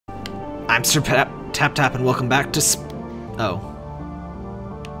I'm Sir Tap Tap, and welcome back to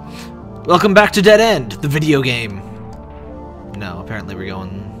welcome back to Dead End, the video game. No, apparently we're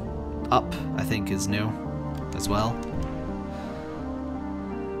going up, I think is new as well.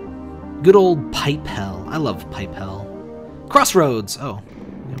 Good old Pipe Hell. I love Pipe Hell. Crossroads! Oh,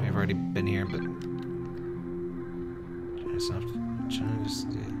 yeah, we've already been here, but...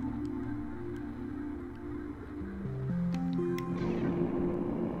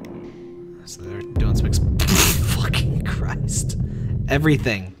 So they're doing some fucking Christ.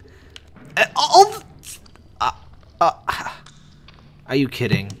 Everything. All are you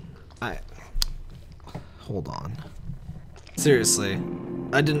kidding? Hold on. Seriously.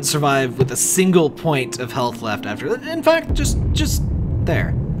 I didn't survive with a single point of health left after. In fact, just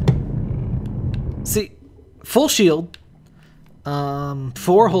there. See, full shield. 4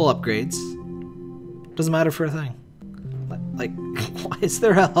 hull upgrades. Doesn't matter for a thing. Like, why is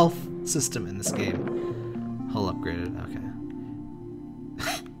there a health system in this game? Hull upgraded, okay.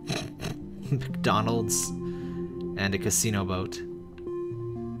 McDonald's and a casino boat.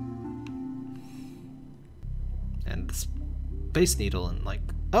 And the Space Needle and like,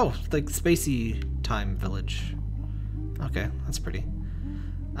 oh, like Spacey Time Village. Okay, that's pretty.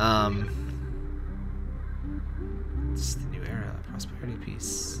 This is the new era, prosperity,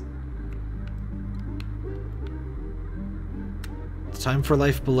 peace. The time for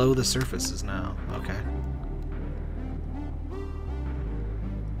life below the surface is now. Okay.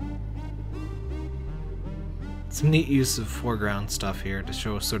 Some neat use of foreground stuff here to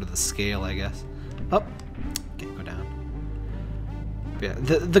show sort of the scale, I guess. Oh, can't go down. Yeah,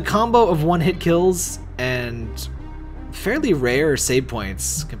 the combo of one-hit kills and fairly rare save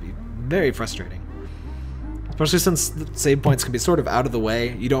points can be very frustrating. Especially since the save points can be sort of out of the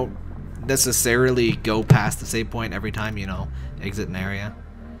way. You don't necessarily go past the save point every time, you know, exit an area.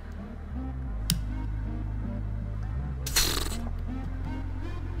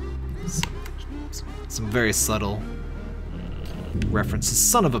 Some very subtle references.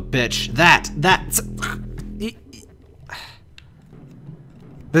 Son of a bitch. That's...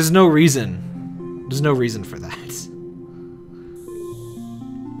 There's no reason. There's no reason for that.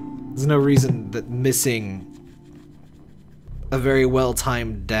 There's no reason that missing a very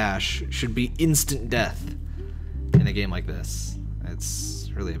well-timed dash should be instant death in a game like this. It's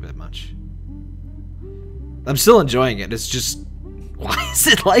really a bit much. I'm still enjoying it. It's just... Why is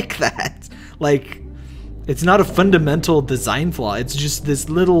it like that? Like, it's not a fundamental design flaw. It's just this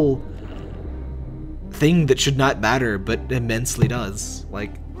little thing that should not matter, but immensely does.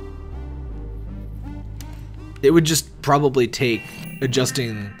 Like, it would just probably take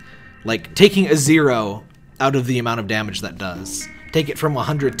adjusting, like, taking a 0 out of the amount of damage that does. Take it from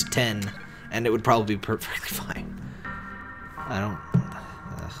 100 to 10, and it would probably be perfectly fine. I don't...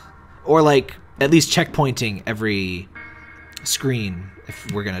 Or, like, at least checkpointing every screen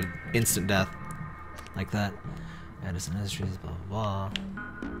if we're gonna instant death. Like that. Edison Industries, blah, blah,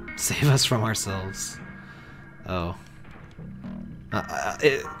 blah. Save us from ourselves. Oh.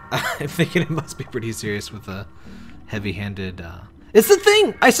 I'm thinking it must be pretty serious with a heavy-handed, It's the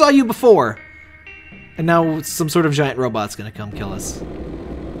thing! I saw you before! And now some sort of giant robot's gonna come kill us.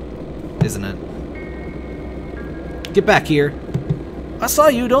 Isn't it? Get back here. I saw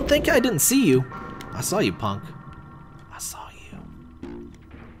you, don't think I didn't see you. I saw you, punk. I saw you.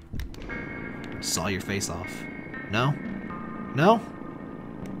 Saw your face off. No? No?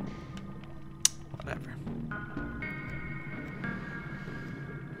 Whatever.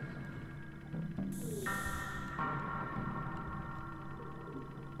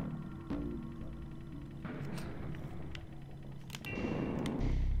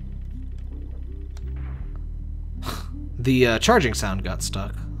 The charging sound got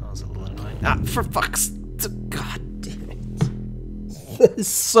stuck. That was a little annoying. Ah, for fuck's... God damn it. That is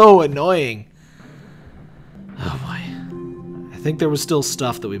so annoying. Oh boy. I think there was still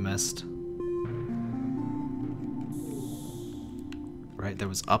stuff that we missed. Right, there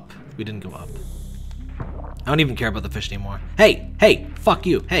was up. We didn't go up. I don't even care about the fish anymore. Hey! Hey! Fuck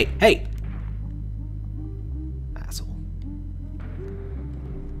you! Hey! Hey! Asshole.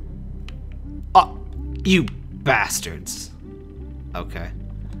 Oh! You bastards. Okay.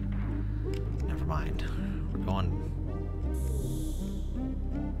 Never mind. We're going...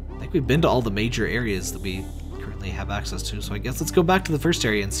 I think we've been to all the major areas that we currently have access to, so I guess let's go back to the first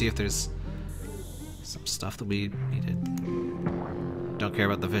area and see if there's some stuff that we needed. Don't care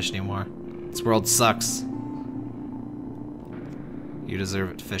about the fish anymore. This world sucks. You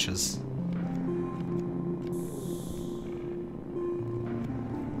deserve it, fishes.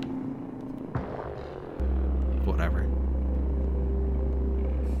 Whatever.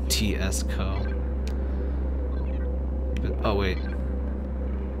 TS Co. But, oh wait.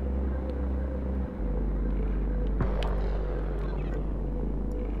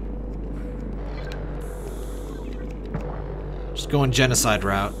 Just going genocide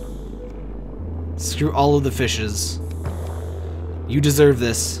route. Screw all of the fishes. You deserve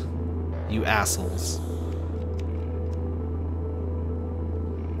this, you assholes.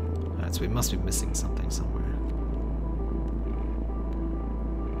 Alright, so we must be missing something somewhere.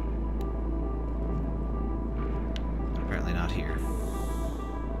 Apparently not here.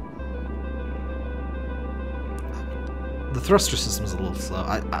 The thruster system is a little slow.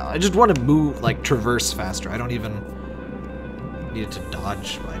 I just want to move, like, traverse faster. I don't even need it to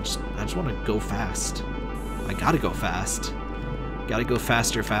dodge. I just want to go fast. I gotta go fast. Gotta go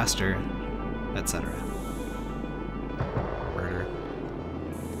faster, faster, etc. Murder.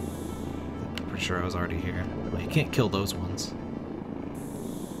 I'm pretty sure I was already here. Well, you can't kill those ones.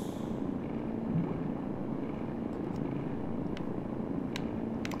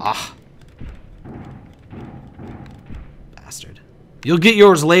 Ah. Bastard. You'll get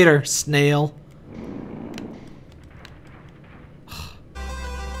yours later, snail.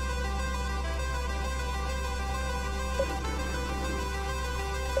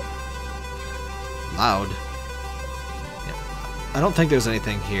 Loud. Yeah. I don't think there's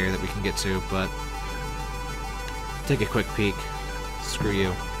anything here that we can get to, but take a quick peek. Screw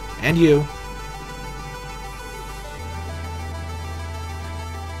you. And you.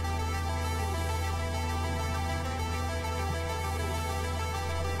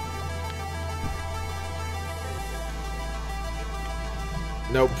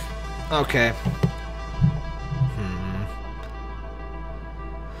 Nope. Okay.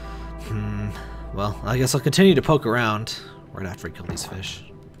 Well, I guess I'll continue to poke around right after I kill these fish.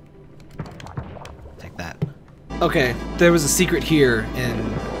 Take that. Okay, there was a secret here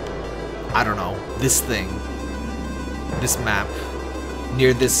in, I don't know, this thing. This map.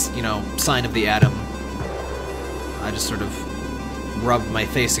 Near this, you know, sign of the atom. I just sort of rubbed my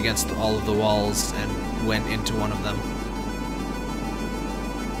face against all of the walls and went into one of them.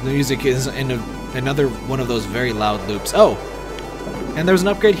 The music is in another one of those very loud loops. Oh! And there's an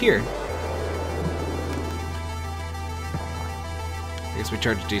upgrade here. I guess we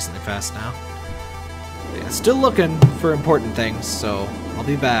charge decently fast now. Yeah, still looking for important things, so I'll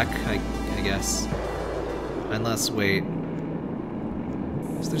be back, I guess. Unless, wait.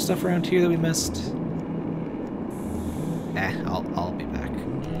 Is there stuff around here that we missed? I'll be back.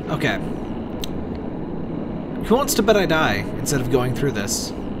 Okay. Who wants to bet I die instead of going through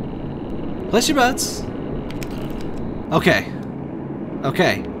this? Place your bets. Okay.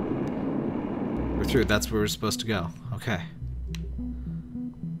 Okay. We're through. That's where we're supposed to go. Okay.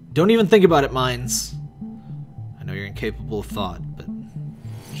 Don't even think about it, Mines. I know you're incapable of thought, but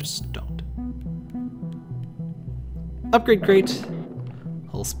just don't. Upgrade crate.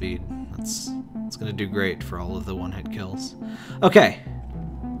 Hull speed. That's gonna do great for all of the one-hit kills. Okay.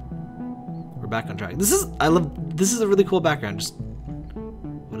 We're back on track. This is a really cool background. Just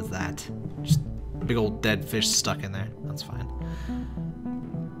what is that? Just a big old dead fish stuck in there. That's fine.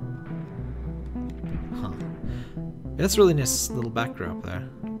 Huh. Yeah, that's a really nice little backdrop there.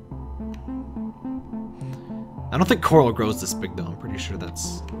 I don't think coral grows this big though. I'm pretty sure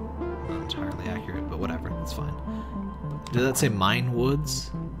that's not entirely accurate, but whatever. That's fine. Did that say mine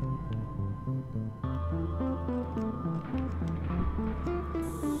woods?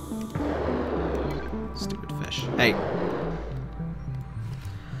 Stupid fish. Hey!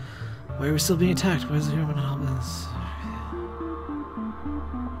 Why are we still being attacked? Why is the human help us?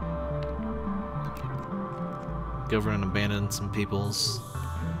 Go over and abandon some peoples.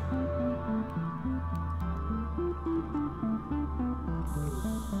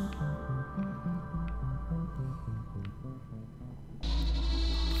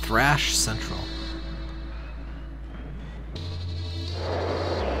 Thrash Central.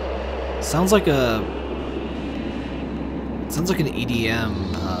 Sounds like an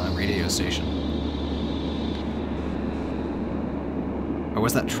EDM radio station. Or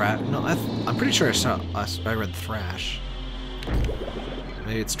was that trash? No, I'm pretty sure I read thrash.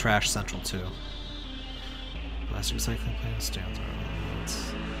 Maybe it's Trash Central too. Plastic recycling plant stands are.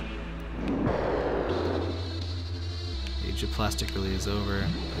 Age of plastic really is over.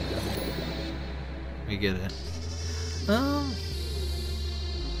 We get it.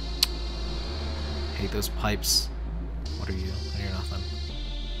 Hate those pipes. What are you? You're nothing.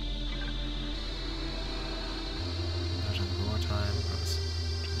 Wartime.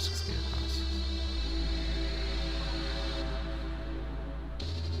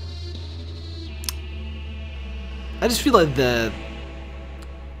 I just feel like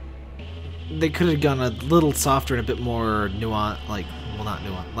they could have gone a little softer and a bit more nuanced, like, well, not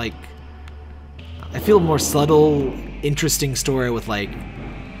nuanced, like, I feel more subtle, interesting story with, like,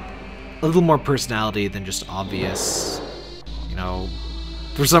 a little more personality than just obvious, you know,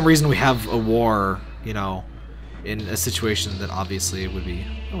 for some reason we have a war, you know, in a situation that obviously would be,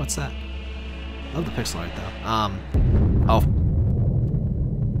 oh, what's that? I love the pixel art, though. Oh.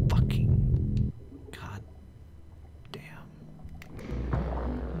 Fucking. God damn.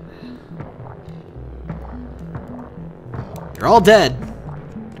 You're all dead.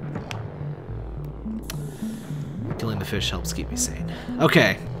 Killing the fish helps keep me sane.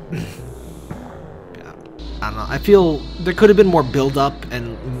 Okay. I don't know. I feel there could have been more build-up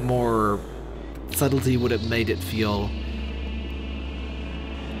and more subtlety would have made it feel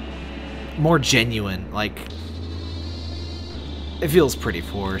more genuine. Like, it feels pretty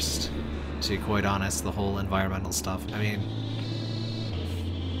forced, to be quite honest, the whole environmental stuff. I mean,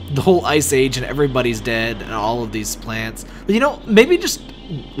 the whole Ice Age and everybody's dead and all of these plants. But, you know, maybe just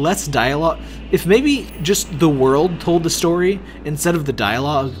less dialogue. If maybe just the world told the story instead of the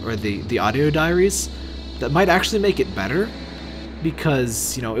dialogue or the audio diaries, that might actually make it better,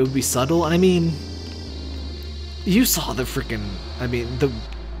 because, you know, it would be subtle. And I mean, you saw the freaking, I mean,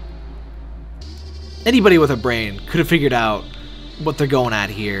 anybody with a brain could have figured out what they're going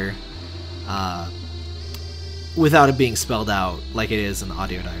at here without it being spelled out like it is in the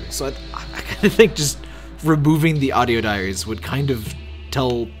audio diaries. So I kind of think just removing the audio diaries would kind of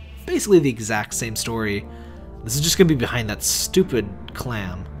tell basically the exact same story. This is just going to be behind that stupid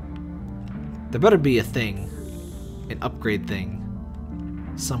clam. There better be a thing, an upgrade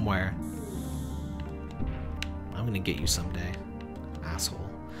thing, somewhere. I'm gonna get you someday, asshole.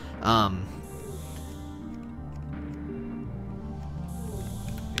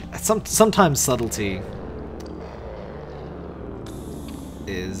 Sometimes subtlety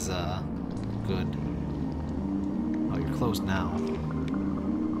is good. Oh, you're closed now.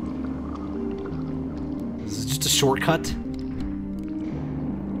 Is this just a shortcut?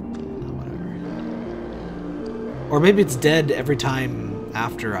 Or maybe it's dead every time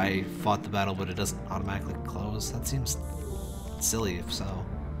after I fought the battle, but it doesn't automatically close. That seems silly if so.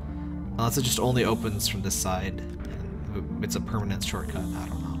 Unless it just only opens from this side and it's a permanent shortcut. I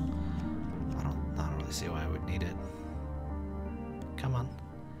don't know. I don't really see why I would need it. Come on.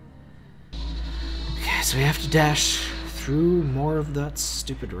 Okay, so we have to dash through more of that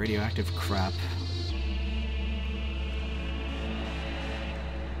stupid radioactive crap.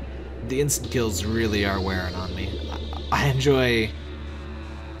 The instant kills really are wearing on me. I enjoy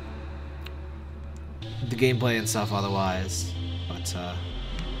the gameplay and stuff otherwise, but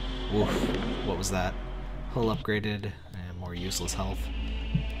woof, what was that? Hull upgraded and more useless health.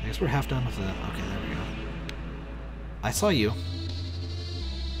 I guess we're half done with that. Okay, there we go. I saw you.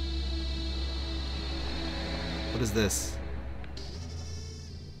 What is this?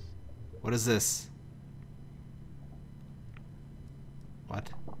 What is this? What?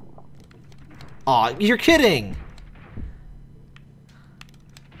 Aw, you're kidding!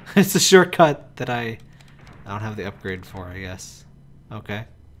 It's a shortcut that I don't have the upgrade for, I guess. Okay.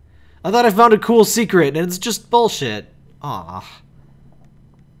 I thought I found a cool secret, and it's just bullshit. Aw.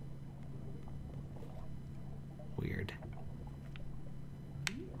 Weird.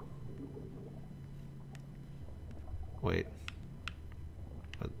 Wait.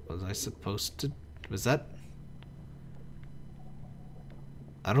 What was I supposed to... Was that...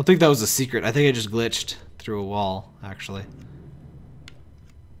 I don't think that was a secret. I think I just glitched through a wall, actually.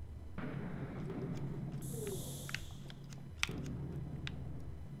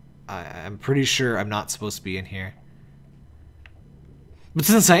 I'm pretty sure I'm not supposed to be in here. But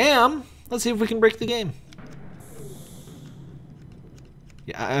since I am, let's see if we can break the game.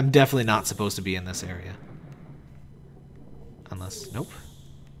 Yeah, I'm definitely not supposed to be in this area. Unless, nope.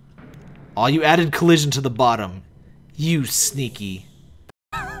 Oh, you added collision to the bottom. You sneaky.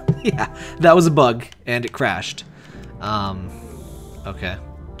 Yeah, that was a bug, and it crashed. Okay.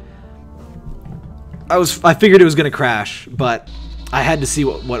 I figured it was gonna crash, but I had to see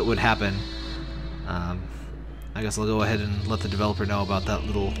what would happen. I guess I'll go ahead and let the developer know about that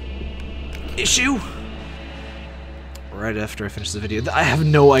little issue right after I finish the video. I have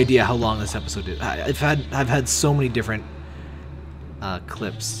no idea how long this episode is. I've had so many different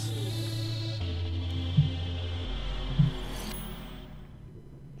clips.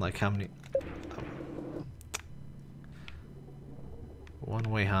 Like how many? Oh. One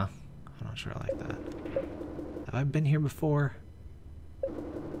way, huh? I'm not sure I like that. Have I been here before?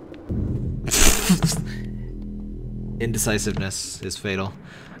 Indecisiveness is fatal.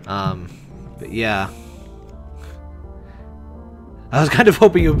 But yeah. I was kind of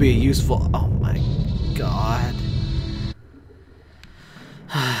hoping it would be a useful... Oh my god.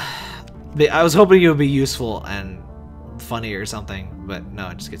 I was hoping it would be useful and funny or something, but no,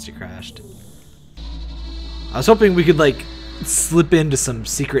 it just gets you crashed. I was hoping we could, like, slip into some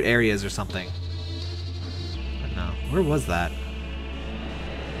secret areas or something. But no. Where was that?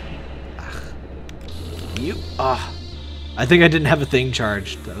 Ugh. You... Ah. I think I didn't have a thing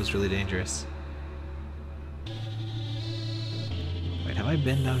charged. That was really dangerous. Wait, have I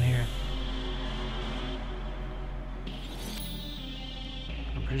been down here?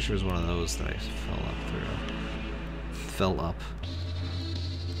 I'm pretty sure it was one of those that I fell up through. Fell up.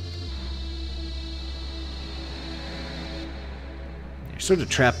 You're sort of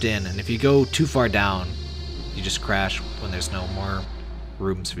trapped in, and if you go too far down, you just crash when there's no more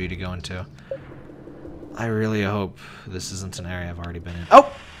rooms for you to go into. I really hope this isn't an area I've already been in.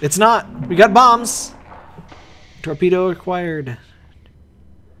 Oh! It's not! We got bombs! Torpedo acquired.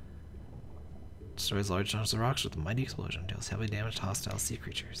 Destroys large chunks of rocks with a mighty explosion. Deals heavily damage to hostile sea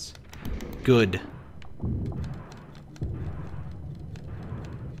creatures. Good.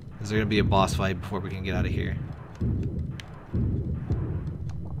 Is there gonna be a boss fight before we can get out of here?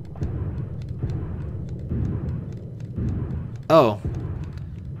 Oh.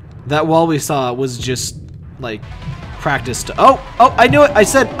 That wall we saw was just, like, practiced. Oh! Oh, I knew it! I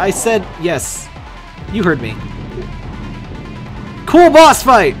said yes. You heard me. Cool boss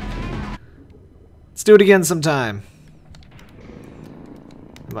fight! Let's do it again sometime.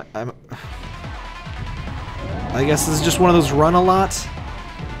 I guess this is just one of those run a lot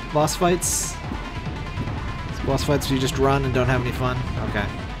boss fights. It's boss fights where you just run and don't have any fun. Okay,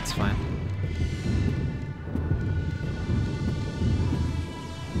 it's fine.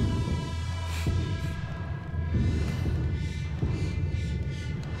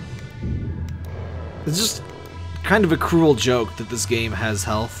 It's just kind of a cruel joke that this game has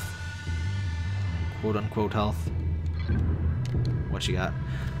health. Quote unquote health. What you got?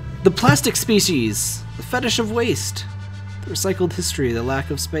 The plastic species, the fetish of waste, the recycled history, the lack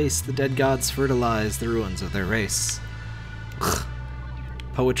of space, the dead gods fertilize the ruins of their race. Ugh.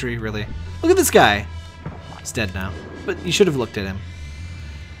 Poetry, really? Look at this guy. He's dead now, but you should have looked at him.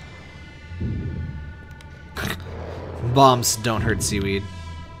 Bombs don't hurt seaweed.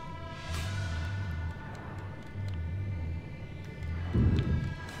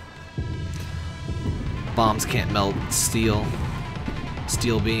 Bombs can't melt steel.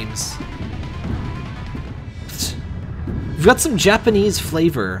 Steel beams. We've got some Japanese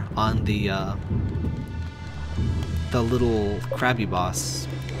flavor on the little Krabby Boss.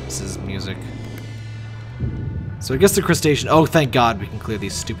 This is music. So I guess the crustacean... Oh, thank God we can clear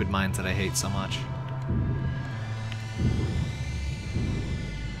these stupid mines that I hate so much.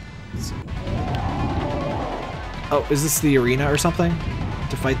 Oh, is this the arena or something?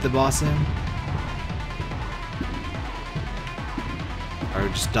 To fight the boss in? Or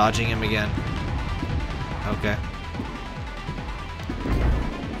just dodging him again? Okay.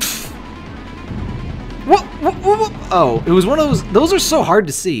 What? Oh, it was one of those... Those are so hard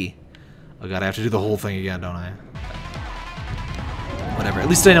to see. Oh god, I have to do the whole thing again, don't I? Whatever. At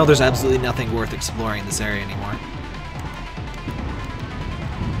least I know there's absolutely nothing worth exploring in this area anymore.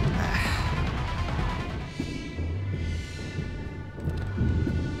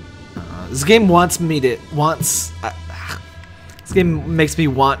 This game wants me to... This game makes me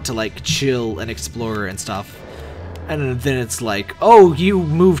want to, like, chill and explore and stuff. And then it's like, oh, you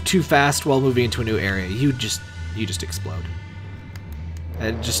move too fast while moving into a new area. You just explode.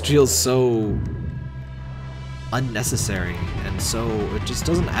 And it just feels so unnecessary, and so it just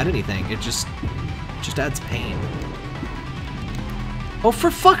doesn't add anything. It just adds pain. Oh,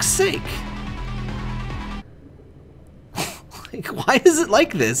 for fuck's sake! Like, why is it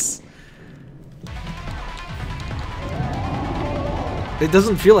like this? It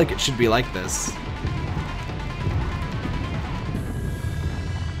doesn't feel like it should be like this.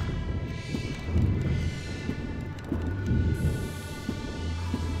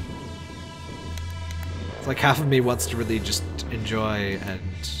 It's like half of me wants to really just enjoy and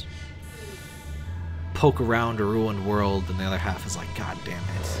poke around a ruined world, and the other half is like, God damn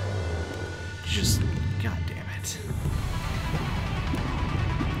it. Just, God damn it.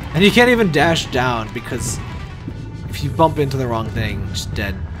 And you can't even dash down because if you bump into the wrong thing, just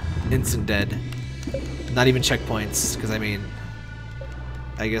dead. Instant dead. Not even checkpoints, because I mean,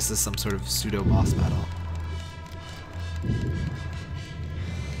 I guess this is some sort of pseudo boss battle.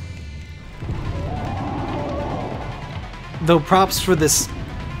 Though props for this,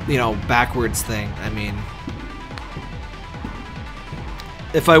 you know, backwards thing. I mean,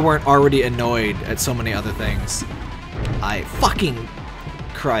 if I weren't already annoyed at so many other things, I fucking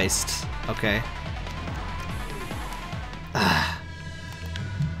Christ. Okay.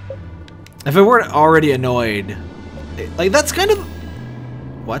 If I weren't already annoyed, like that's kind of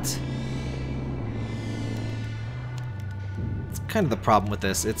what? It's kind of the problem with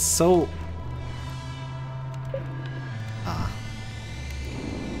this. It's so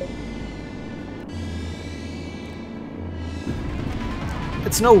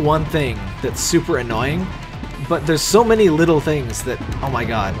it's no one thing that's super annoying, but there's so many little things that, oh my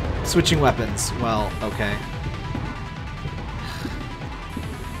god. Switching weapons, well, okay.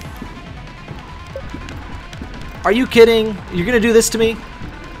 Are you kidding? You're gonna do this to me?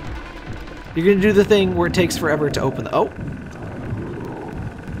 You're gonna do the thing where it takes forever to open the... Oh!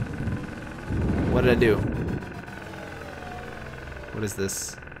 What did I do? What is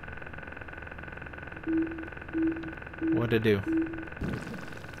this? What did I do?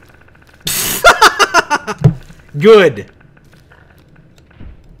 Good!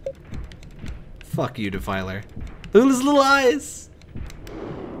 Fuck you, Defiler. Look at his little eyes!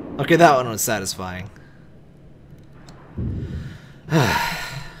 Okay, that one was satisfying.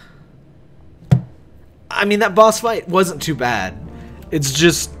 I mean, that boss fight wasn't too bad. It's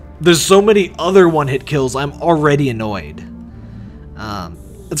just, there's so many other one-hit kills, I'm already annoyed.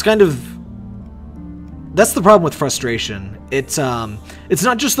 It's kind of... That's the problem with frustration. It's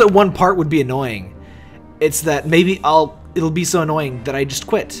not just that one part would be annoying. It's that maybe it'll be so annoying that I just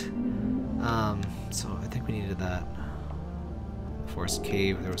quit. So I think we needed that. Forest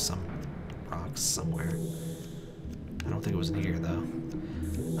cave, there was some rocks somewhere. I don't think it was in here though.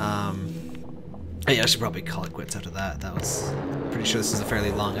 Yeah, I should probably call it quits after that. That was... Pretty sure this is a fairly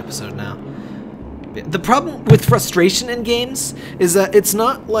long episode now. The problem with frustration in games is that it's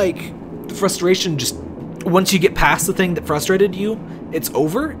not like frustration just... Once you get past the thing that frustrated you, it's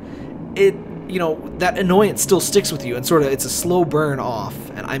over. You know, that annoyance still sticks with you, and sort of it's a slow burn off.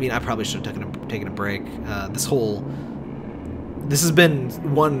 And I mean, I probably should have taken a break. This has been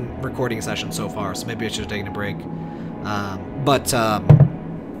one recording session so far, so maybe I should have taken a break.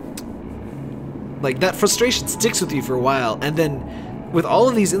 Like, that frustration sticks with you for a while, and then with all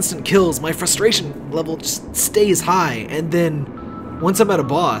of these instant kills, my frustration level just stays high, and then once I'm at a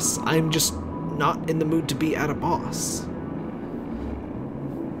boss, I'm just not in the mood to be at a boss.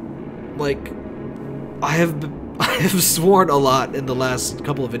 Like, I have sworn a lot in the last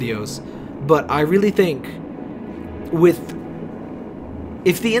couple of videos, but I really think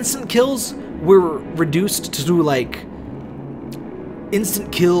if the instant kills were reduced to like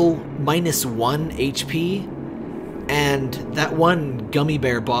instant kill -1 HP and that one gummy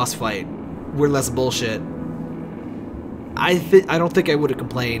bear boss fight were less bullshit, I don't think I would have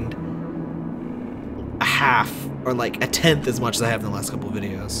complained a half or like a tenth as much as I have in the last couple of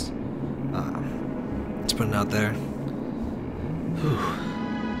videos. Just putting it out there. Whew.